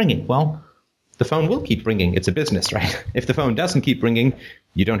phone keeps ringing. Well, the phone will keep ringing. It's a business, right? If the phone doesn't keep ringing,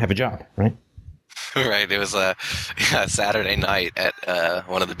 you don't have a job, right? Right. It was a Saturday night at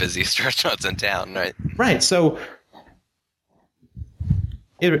one of the busiest restaurants in town, right? Right. So,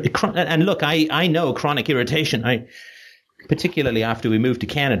 and look, I know chronic irritation. Particularly after we moved to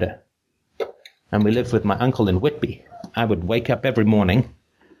Canada and we lived with my uncle in Whitby, I would wake up every morning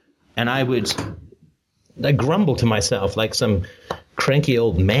and I'd grumble to myself like some cranky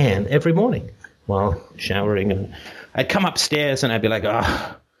old man every morning while showering. And I'd come upstairs and I'd be like,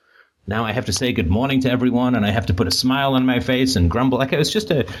 oh, now I have to say good morning to everyone and I have to put a smile on my face and grumble. Like I was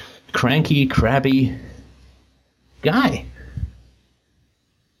just a cranky, crabby guy.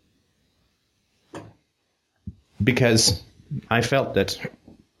 Because I felt that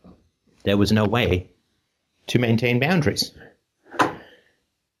there was no way to maintain boundaries.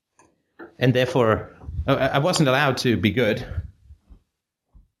 And therefore, I wasn't allowed to be good.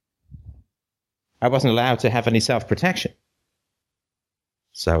 I wasn't allowed to have any self-protection.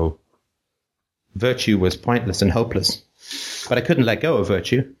 So virtue was pointless and hopeless. But I couldn't let go of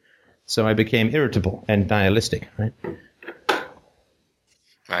virtue, so I became irritable and nihilistic, right?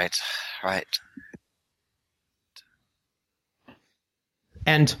 Right, right.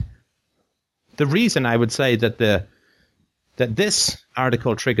 And the reason I would say that that this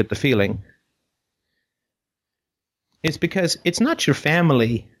article triggered the feeling is because it's not your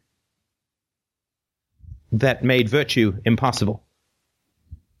family that made virtue impossible.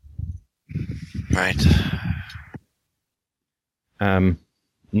 Right.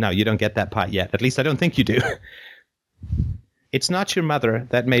 No, you don't get that part yet. At least I don't think you do. It's not your mother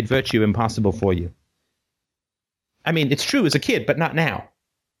that made virtue impossible for you. I mean, it's true as a kid, but not now.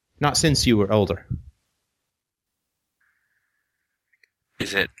 Not since you were older.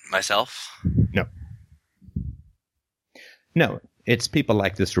 Is it myself? No. No, it's people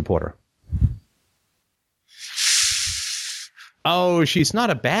like this reporter. Oh, she's not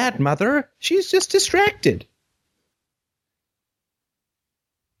a bad mother. She's just distracted.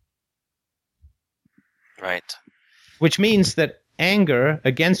 Right. Which means that anger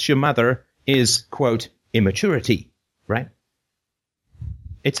against your mother is, quote, immaturity, right?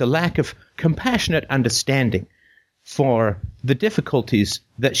 It's a lack of compassionate understanding for the difficulties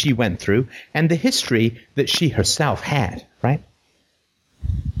that she went through and the history that she herself had, right?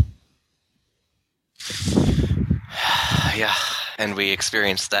 Yeah, and we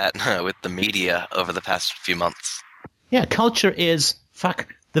experienced that with the media over the past few months. Yeah, culture is fuck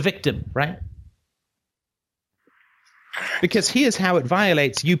the victim, right? Because here's how it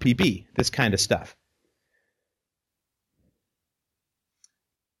violates UPB, this kind of stuff.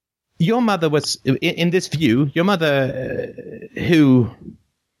 Your mother was, in this view, your mother who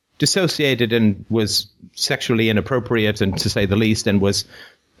dissociated and was sexually inappropriate, and to say the least, and was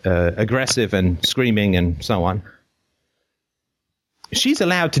aggressive and screaming and so on. She's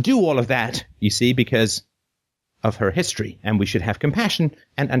allowed to do all of that, you see, because of her history, and we should have compassion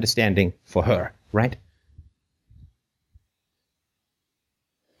and understanding for her, right?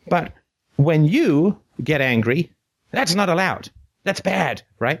 But when you get angry, that's not allowed. That's bad,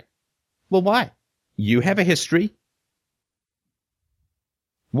 right? Well, why? You have a history.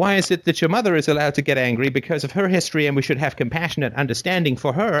 Why is it that your mother is allowed to get angry? Because of her history, and we should have compassionate understanding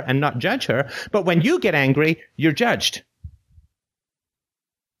for her and not judge her. But when you get angry, you're judged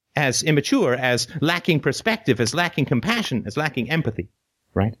as immature, as lacking perspective, as lacking compassion, as lacking empathy,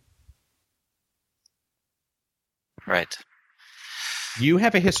 right? Right. You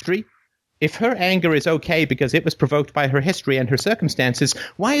have a history. If her anger is okay because it was provoked by her history and her circumstances,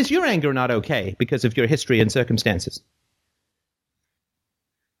 why is your anger not okay because of your history and circumstances?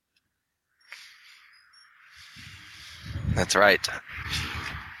 That's right.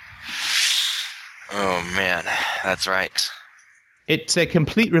 Oh, man, that's right. It's a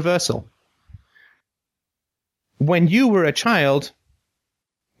complete reversal. When you were a child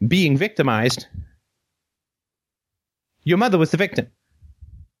being victimized, your mother was the victim.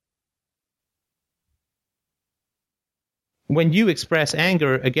 When you express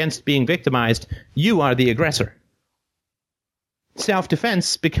anger against being victimized, you are the aggressor.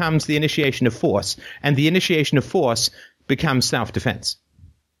 Self-defense becomes the initiation of force, and the initiation of force becomes self-defense.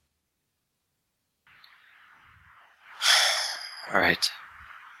 All right.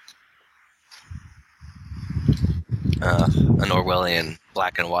 An Orwellian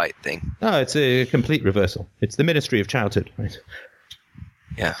black and white thing. No, it's a complete reversal. It's the ministry of childhood, right?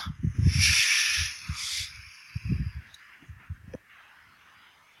 Yeah.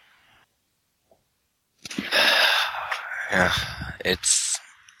 Yeah,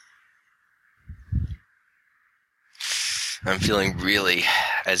 I'm feeling really,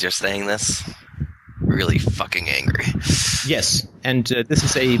 as you're saying this, really fucking angry. Yes, and this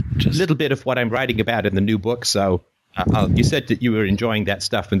is a little bit of what I'm writing about in the new book, so you said that you were enjoying that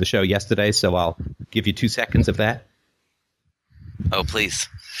stuff in the show yesterday, so I'll give you 2 seconds of that. Oh, please.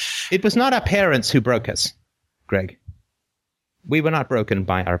 It was not our parents who broke us, Greg. We were not broken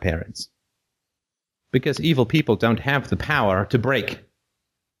by our parents. Because evil people don't have the power to break.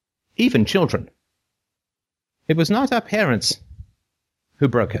 Even children. It was not our parents who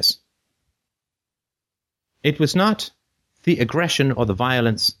broke us. It was not the aggression or the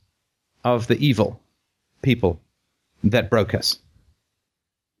violence of the evil people that broke us.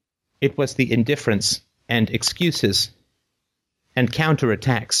 It was the indifference and excuses and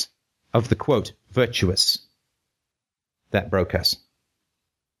counterattacks of the, quote, virtuous that broke us.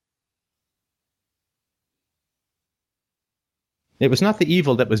 It was not the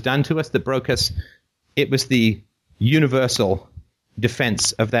evil that was done to us that broke us. It was the universal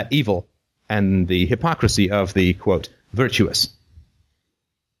defense of that evil and the hypocrisy of the, quote, virtuous.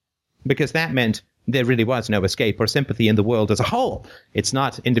 Because that meant there really was no escape or sympathy in the world as a whole. It's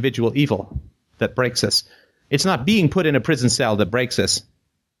not individual evil that breaks us. It's not being put in a prison cell that breaks us.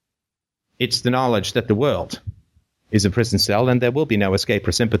 It's the knowledge that the world is a prison cell and there will be no escape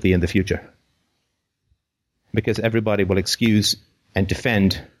or sympathy in the future. Because everybody will excuse and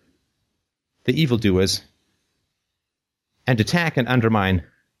defend the evildoers and attack and undermine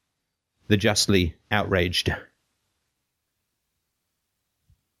the justly outraged.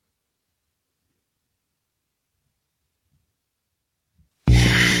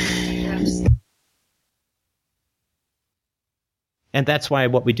 And that's why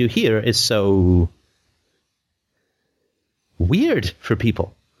what we do here is so weird for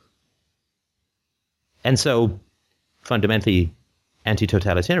people. And so fundamentally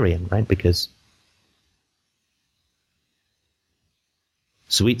anti-totalitarian, right? Because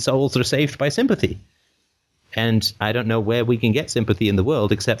sweet souls are saved by sympathy. And I don't know where we can get sympathy in the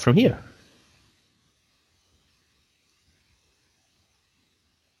world except from here.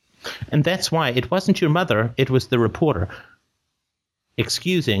 And that's why it wasn't your mother, it was the reporter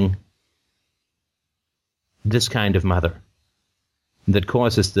excusing this kind of mother that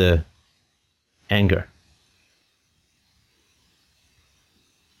causes the anger.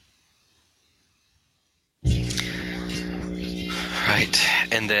 Right.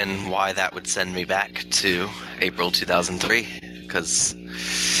 And then why that would send me back to April 2003, because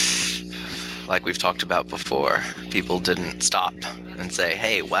like we've talked about before, people didn't stop and say,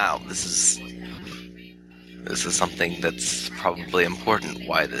 hey, wow, this is something that's probably important,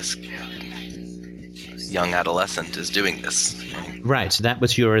 why this young adolescent is doing this. Right. That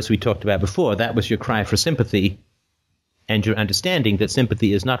was your, as we talked about before, that was your cry for sympathy and your understanding that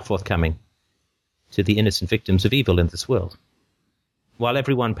sympathy is not forthcoming to the innocent victims of evil in this world. While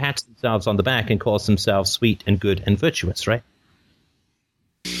everyone pats themselves on the back and calls themselves sweet and good and virtuous, right?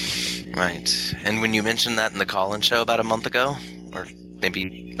 Right. And when you mentioned that in the call-in show about a month ago, or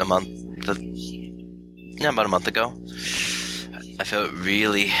maybe about a month ago, I felt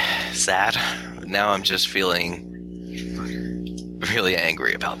really sad. Now I'm just feeling really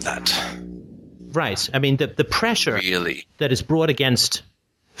angry about that. Right. I mean, the pressure really that is brought against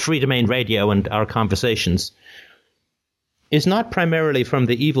free domain radio and our conversations is not primarily from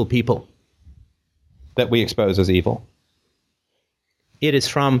the evil people that we expose as evil. It is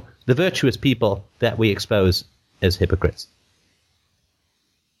from the virtuous people that we expose as hypocrites.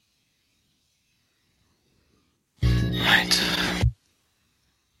 Right.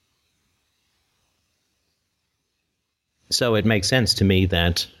 So it makes sense to me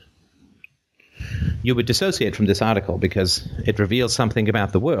that you would dissociate from this article because it reveals something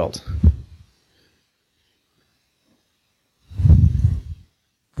about the world.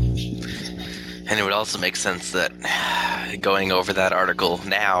 And it would also make sense that going over that article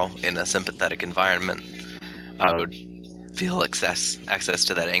now in a sympathetic environment, I would feel access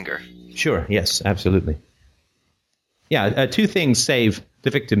to that anger. Sure, yes, absolutely. Yeah, two things save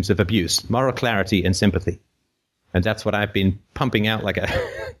the victims of abuse: moral clarity and sympathy. And that's what I've been pumping out like a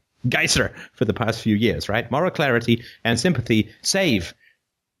geyser for the past few years, right? Moral clarity and sympathy save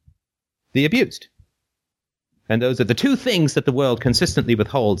the abused. And those are the two things that the world consistently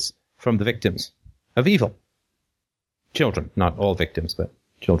withholds from the victims of evil. Children, not all victims, but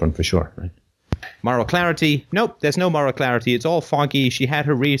children for sure, right? Moral clarity, nope, there's no moral clarity. It's all foggy. She had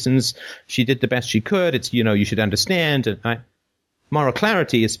her reasons. She did the best she could. It's, you should understand. And moral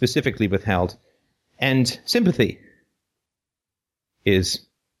clarity is specifically withheld. And sympathy is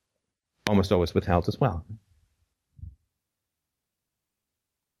almost always withheld as well.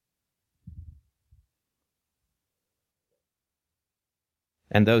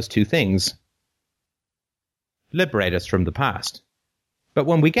 And those two things liberate us from the past. But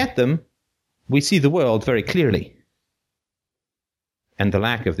when we get them, we see the world very clearly. And the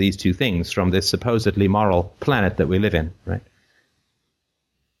lack of these two things from this supposedly moral planet that we live in, right?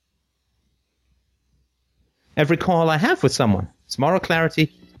 Every call I have with someone, it's moral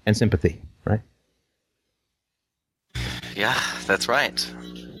clarity and sympathy, right? Yeah, that's right.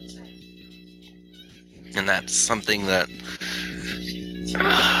 And that's something that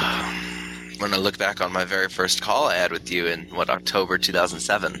when I look back on my very first call I had with you in, October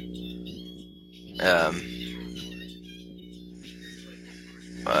 2007,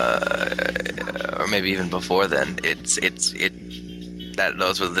 or maybe even before then,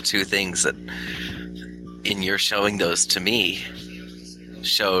 those were the two things that, in your showing those to me,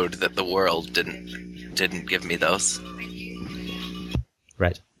 showed that the world didn't give me those.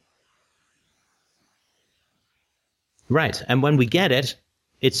 Right. Right, and when we get it,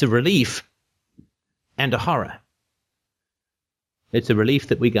 it's a relief and a horror. It's a relief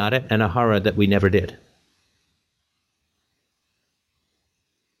that we got it and a horror that we never did.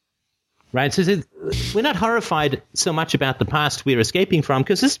 Right, so we're not horrified so much about the past we're escaping from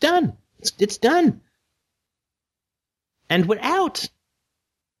because it's done. It's done. And we're out.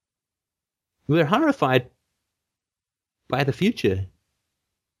 We're horrified by the future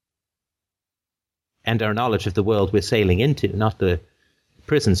and our knowledge of the world we're sailing into, not the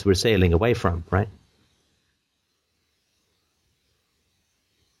prisons we're sailing away from, right?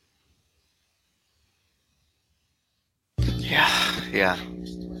 Yeah.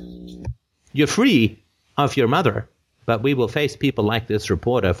 You're free of your mother, but we will face people like this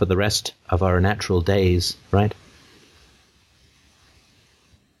reporter for the rest of our natural days, right?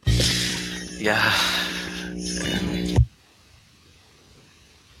 Yeah.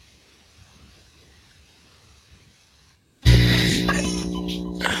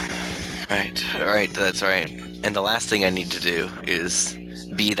 Right. That's right. And the last thing I need to do is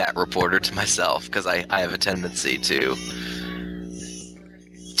be that reporter to myself, because I have a tendency to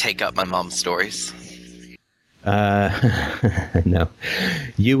take up my mom's stories. No.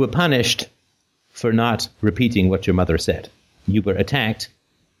 You were punished for not repeating what your mother said. You were attacked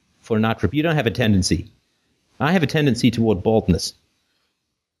for not... You don't have a tendency. I have a tendency toward baldness.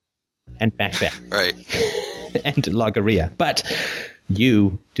 And backbend. Right. And logorrhea. But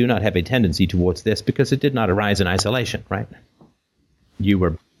you do not have a tendency towards this because it did not arise in isolation, right?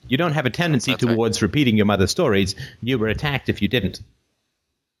 You don't have a tendency towards repeating your mother's stories. You were attacked if you didn't.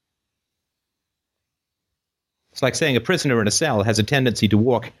 It's like saying a prisoner in a cell has a tendency to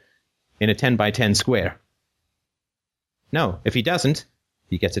walk in a 10 by 10 square. No, if he doesn't,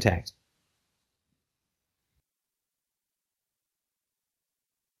 he gets attacked.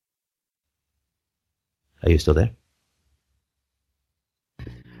 Are you still there?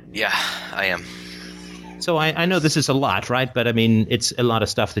 Yeah, I am. So I know this is a lot, right? But I mean, it's a lot of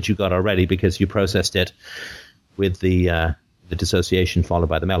stuff that you got already because you processed it with the dissociation followed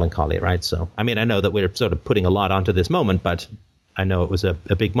by the melancholy, right? So, I mean, I know that we're sort of putting a lot onto this moment, but I know it was a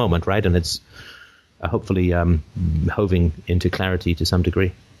big moment, right? And it's hopefully hoving into clarity to some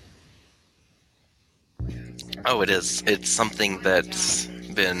degree. Oh, it is. It's something that's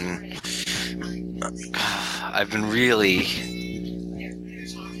been... I've been really...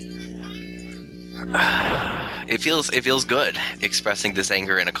 It feels good expressing this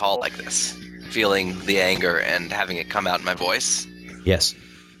anger in a call like this. Feeling the anger and having it come out in my voice. Yes.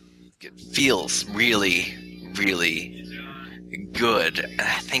 It feels really, really good.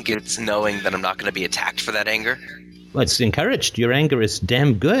 I think it's knowing that I'm not going to be attacked for that anger. Well, it's encouraged. Your anger is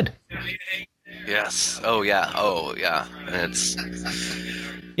damn good. Yes. Oh, yeah. Oh, yeah. And it's...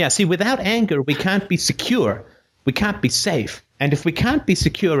 Yeah, see, without anger, we can't be secure. We can't be safe. And if we can't be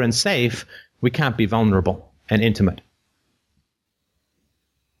secure and safe, we can't be vulnerable and intimate.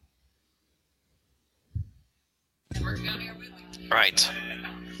 Right.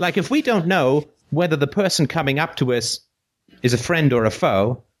 Like, if we don't know whether the person coming up to us is a friend or a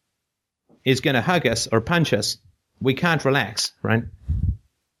foe, is going to hug us or punch us, we can't relax, right?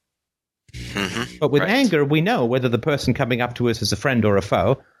 Mm-hmm. But with right. anger, we know whether the person coming up to us is a friend or a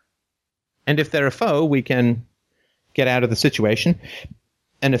foe. And if they're a foe, we can get out of the situation.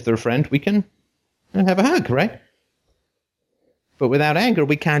 And if they're a friend, we can have a hug, right? But without anger,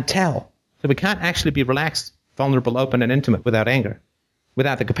 we can't tell. So we can't actually be relaxed, vulnerable, open, and intimate without anger,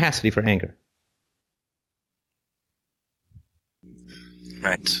 without the capacity for anger.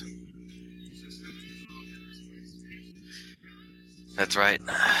 Right. That's right.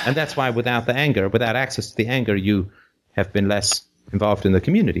 And that's why without the anger, without access to the anger, you have been less involved in the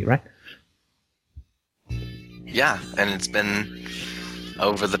community, right? Yeah, and it's been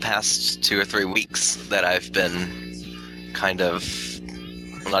over the past 2 or 3 weeks that I've been kind of,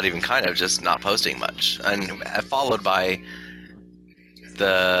 well, not even kind of, just not posting much. And followed by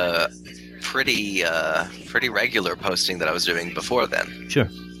the pretty regular posting that I was doing before then. Sure.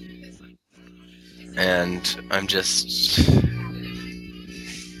 And I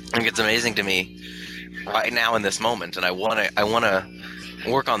think it's amazing to me right now in this moment, and I want to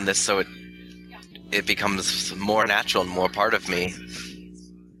work on this so it becomes more natural and more part of me.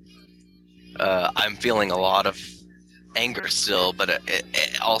 I'm feeling a lot of anger still, but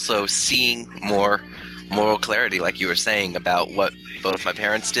it also seeing more moral clarity, like you were saying, about what both my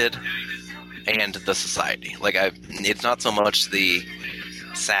parents did and the society. Like, it's not so much the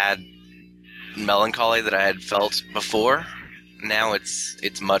sad melancholy that I had felt before. Now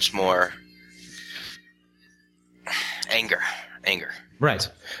it's much more anger. Right.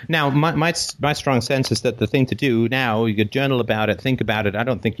 Now, my strong sense is that the thing to do now, you could journal about it, think about it. I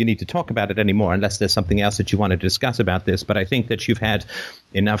don't think you need to talk about it anymore unless there's something else that you want to discuss about this. But I think that you've had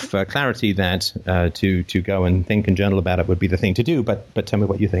enough clarity that to go and think and journal about it would be the thing to do. But tell me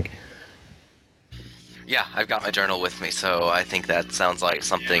what you think. Yeah, I've got my journal with me, so I think that sounds like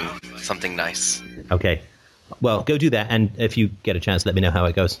something nice. Okay. Well, go do that, and if you get a chance, let me know how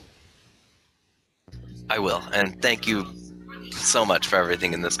it goes. I will, and thank you so much for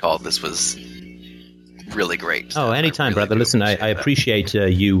everything in this call. This was really great. Oh, anytime, brother. Listen, I appreciate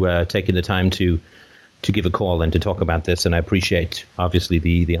you taking the time to give a call and to talk about this, and I appreciate, obviously,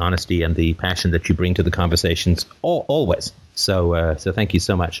 the honesty and the passion that you bring to the conversations, always. So thank you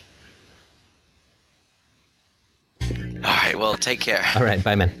so much. All right, well, take care. All right,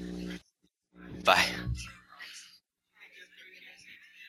 bye, man. Bye.